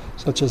actions,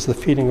 such as the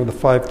feeding of the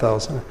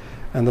 5,000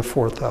 and the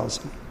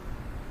 4,000.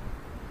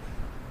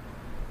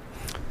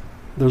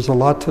 There's a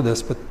lot to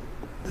this, but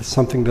it's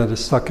something that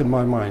is stuck in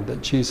my mind,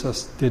 that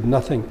Jesus did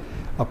nothing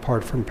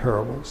apart from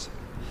parables.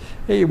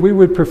 We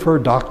would prefer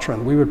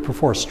doctrine. We would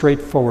prefer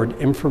straightforward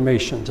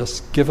information.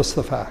 Just give us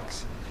the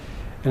facts.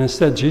 And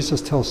instead,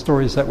 Jesus tells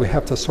stories that we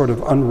have to sort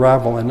of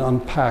unravel and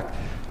unpack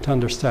to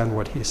understand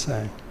what he's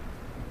saying.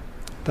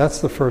 That's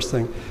the first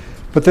thing.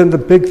 But then the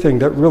big thing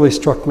that really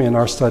struck me in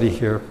our study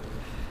here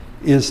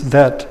is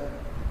that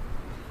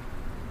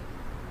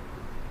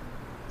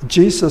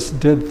Jesus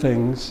did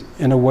things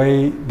in a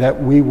way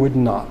that we would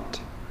not.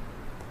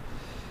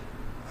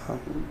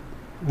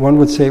 One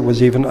would say it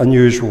was even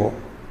unusual.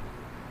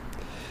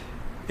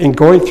 In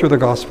going through the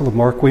Gospel of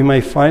Mark, we may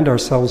find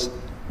ourselves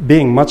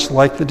being much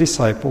like the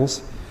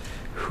disciples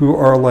who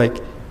are like,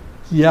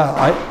 yeah,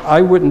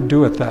 I wouldn't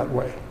do it that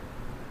way.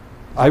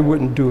 I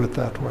wouldn't do it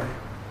that way.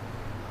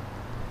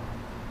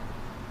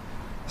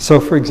 So,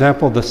 for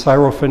example, the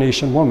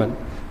Syrophoenician woman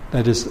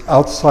that is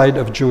outside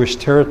of Jewish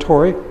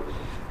territory,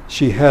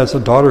 she has a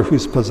daughter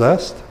who's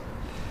possessed,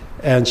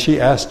 and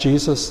she asked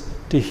Jesus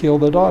to heal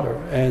the daughter.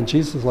 And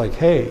Jesus is like,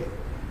 hey,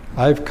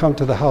 I've come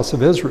to the house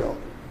of Israel.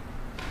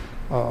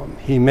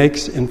 He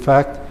makes, in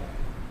fact,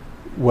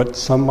 what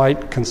some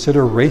might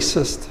consider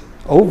racist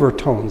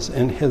overtones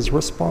in his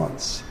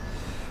response.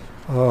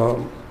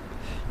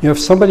 If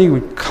somebody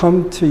would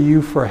come to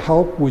you for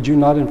help, would you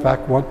not, in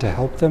fact, want to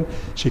help them?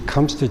 She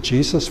comes to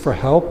Jesus for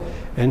help,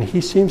 and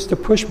he seems to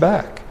push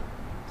back.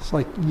 It's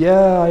like,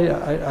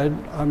 yeah,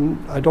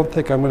 I don't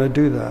think I'm going to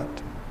do that.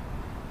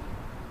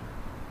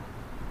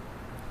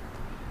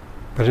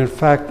 But in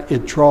fact,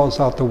 it draws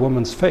out the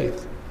woman's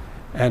faith,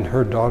 and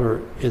her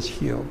daughter is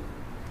healed.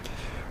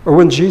 Or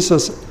when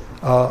Jesus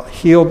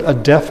healed a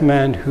deaf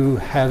man who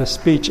had a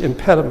speech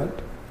impediment,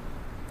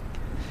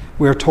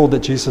 we are told that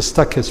Jesus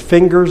stuck his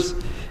fingers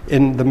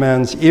in the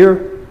man's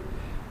ear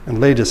and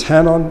laid his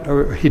hand on,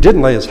 or he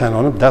didn't lay his hand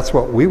on him, that's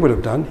what we would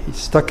have done. He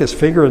stuck his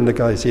finger in the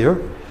guy's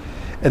ear,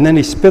 and then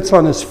he spits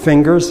on his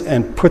fingers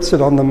and puts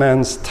it on the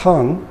man's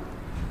tongue.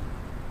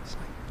 It's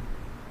like,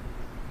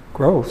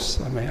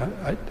 gross. I mean,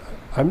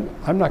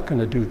 I'm not going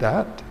to do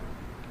that.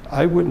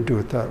 I wouldn't do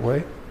it that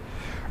way.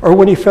 Or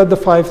when he fed the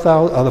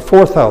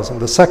 4,000,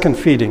 the second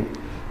feeding.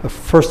 The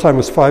first time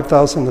was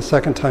 5,000, the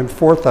second time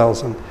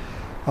 4,000.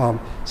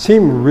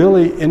 Seemed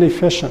really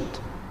inefficient.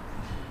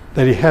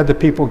 That he had the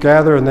people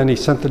gather and then he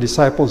sent the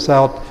disciples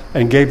out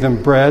and gave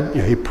them bread.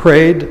 He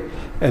prayed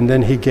and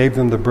then he gave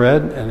them the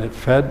bread and it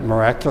fed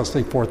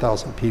miraculously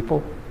 4,000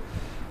 people.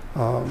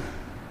 And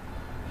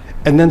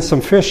then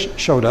some fish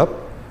showed up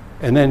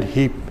and then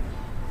he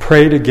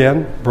prayed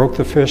again, broke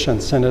the fish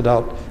and sent it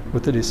out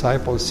with the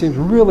disciples. It seems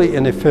really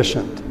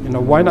inefficient.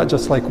 Why not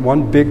just like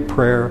one big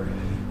prayer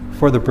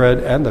for the bread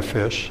and the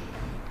fish?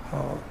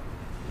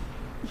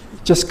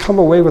 just come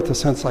away with the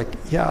sense like,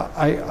 yeah,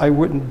 I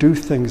wouldn't do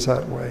things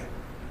that way.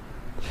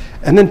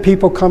 And then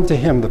people come to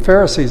him, the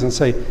Pharisees, and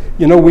say,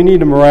 we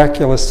need a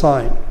miraculous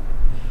sign.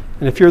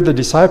 And if you're the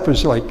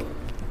disciples, you're like,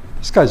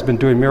 this guy's been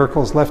doing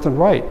miracles left and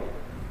right,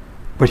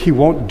 but he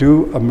won't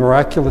do a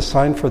miraculous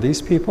sign for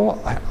these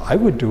people? I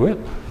would do it,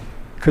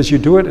 because you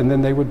do it and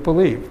then they would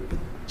believe. But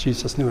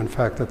Jesus knew, in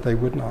fact, that they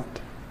would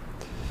not.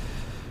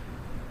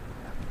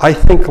 I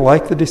think,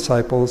 like the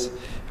disciples,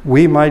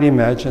 we might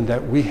imagine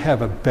that we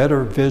have a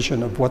better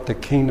vision of what the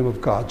kingdom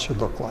of God should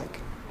look like.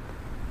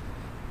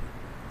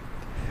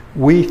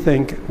 We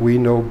think we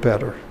know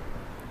better.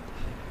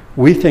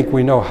 We think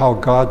we know how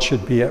God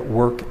should be at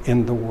work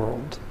in the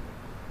world.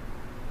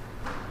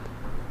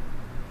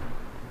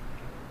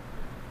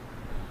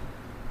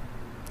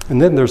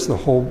 And then there's the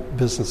whole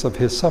business of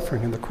his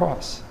suffering and the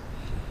cross.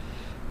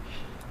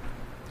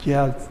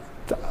 Yeah,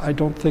 I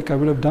don't think I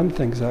would have done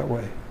things that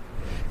way.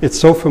 It's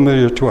so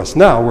familiar to us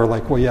now, we're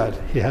like, well, yeah,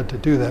 he had to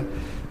do that.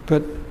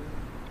 But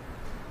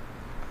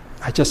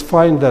I just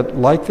find that,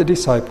 like the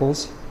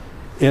disciples,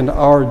 in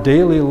our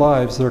daily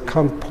lives, there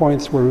come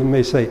points where we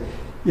may say,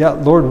 yeah,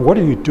 Lord, what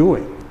are you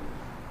doing?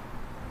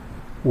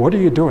 What are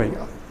you doing?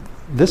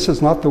 This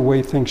is not the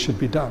way things should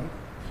be done.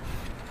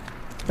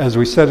 As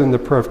we said in the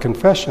prayer of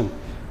confession,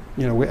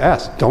 we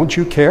ask, don't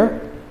you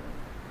care?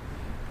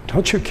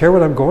 Don't you care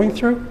what I'm going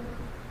through?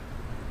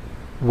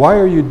 Why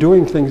are you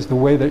doing things the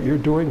way that you're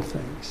doing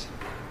things?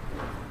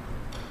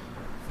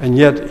 And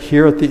yet,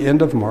 here at the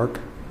end of Mark,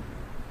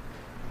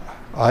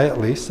 I at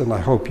least, and I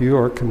hope you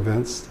are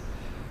convinced,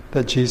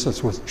 that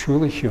Jesus was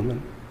truly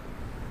human,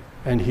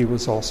 and he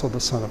was also the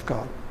Son of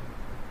God.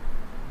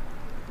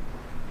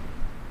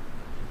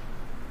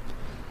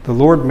 The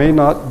Lord may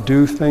not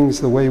do things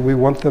the way we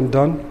want them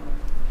done,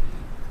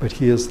 but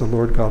he is the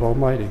Lord God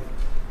Almighty.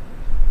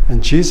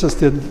 And Jesus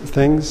did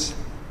things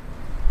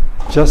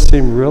just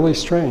seem really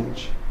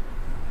strange,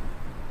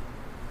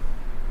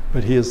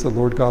 but he is the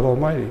Lord God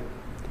Almighty.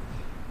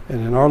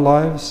 And in our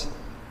lives,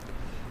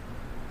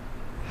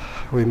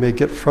 we may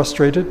get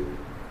frustrated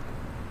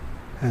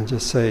and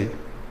just say,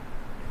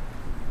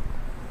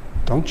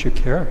 don't you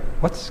care?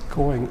 What's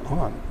going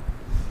on?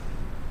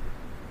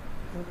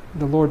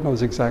 The Lord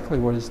knows exactly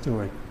what he's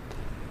doing.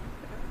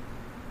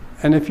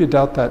 And if you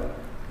doubt that,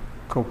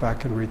 go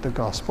back and read the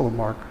Gospel of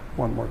Mark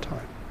one more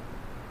time.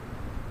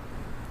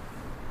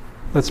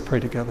 Let's pray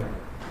together.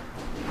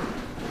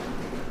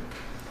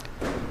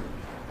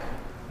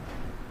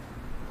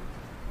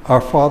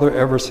 Our Father,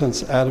 ever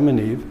since Adam and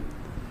Eve,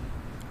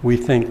 we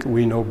think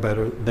we know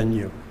better than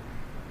you.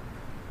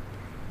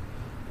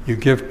 You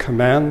give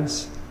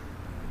commands,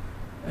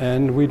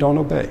 and we don't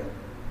obey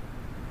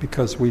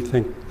because we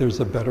think there's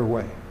a better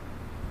way.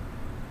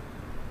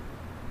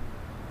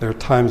 There are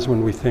times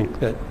when we think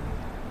that,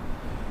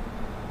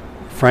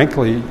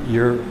 frankly,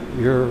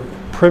 you're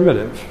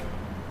primitive.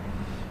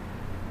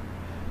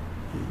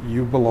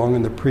 You belong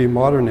in the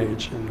pre-modern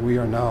age, and we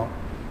are now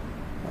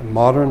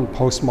modern,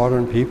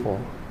 postmodern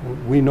people.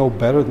 We know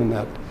better than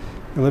that.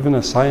 We live in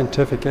a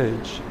scientific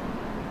age.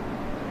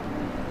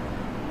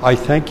 I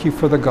thank you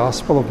for the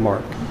Gospel of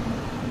Mark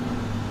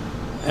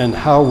and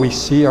how we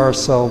see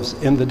ourselves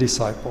in the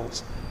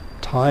disciples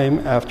time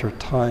after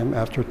time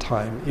after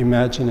time,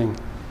 imagining,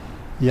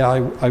 yeah,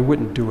 I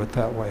wouldn't do it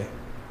that way.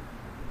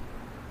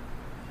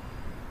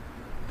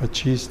 But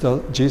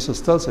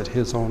Jesus does it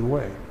his own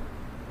way.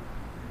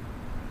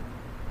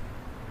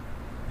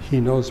 He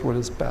knows what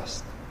is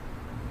best.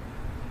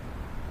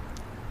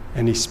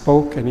 And he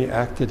spoke and he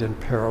acted in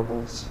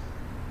parables.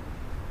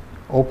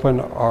 Open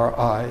our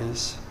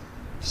eyes,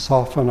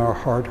 soften our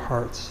hard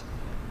hearts,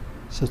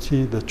 to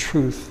see the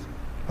truth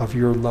of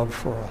your love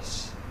for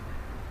us.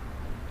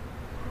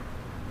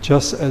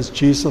 Just as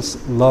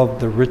Jesus loved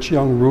the rich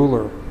young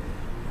ruler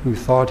who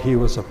thought he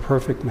was a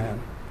perfect man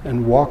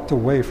and walked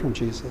away from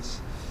Jesus,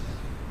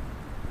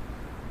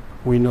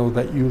 we know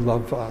that you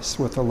love us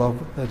with a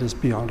love that is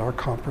beyond our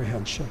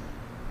comprehension.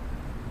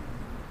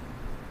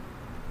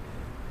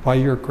 By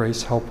your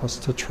grace, help us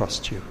to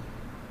trust you,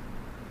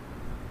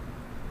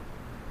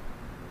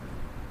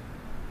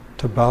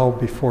 to bow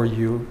before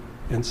you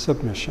in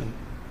submission,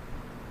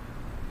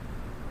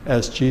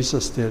 as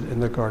Jesus did in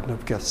the Garden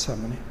of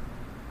Gethsemane.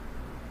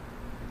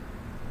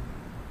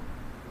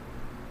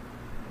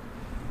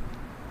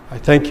 I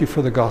thank you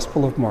for the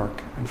Gospel of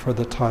Mark and for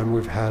the time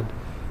we've had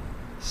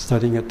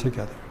studying it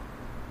together.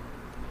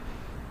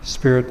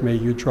 Spirit, may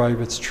you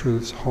drive its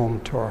truths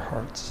home to our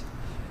hearts.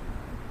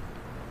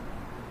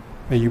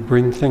 May you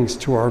bring things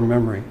to our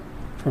memory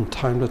from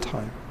time to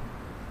time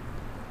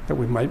that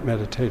we might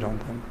meditate on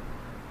them.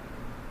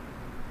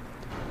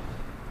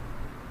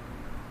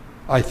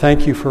 I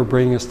thank you for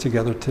bringing us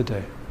together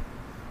today.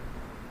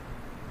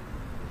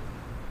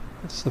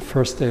 It's the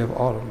first day of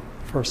autumn,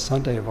 first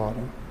Sunday of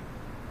autumn.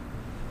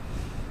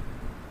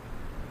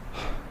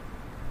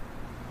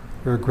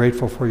 We're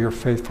grateful for your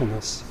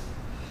faithfulness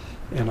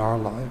in our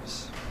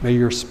lives. May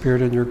your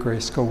Spirit and your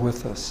grace go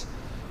with us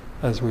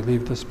as we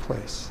leave this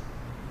place.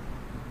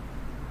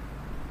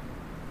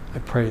 I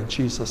pray in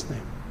Jesus'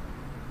 name.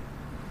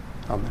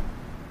 Amen.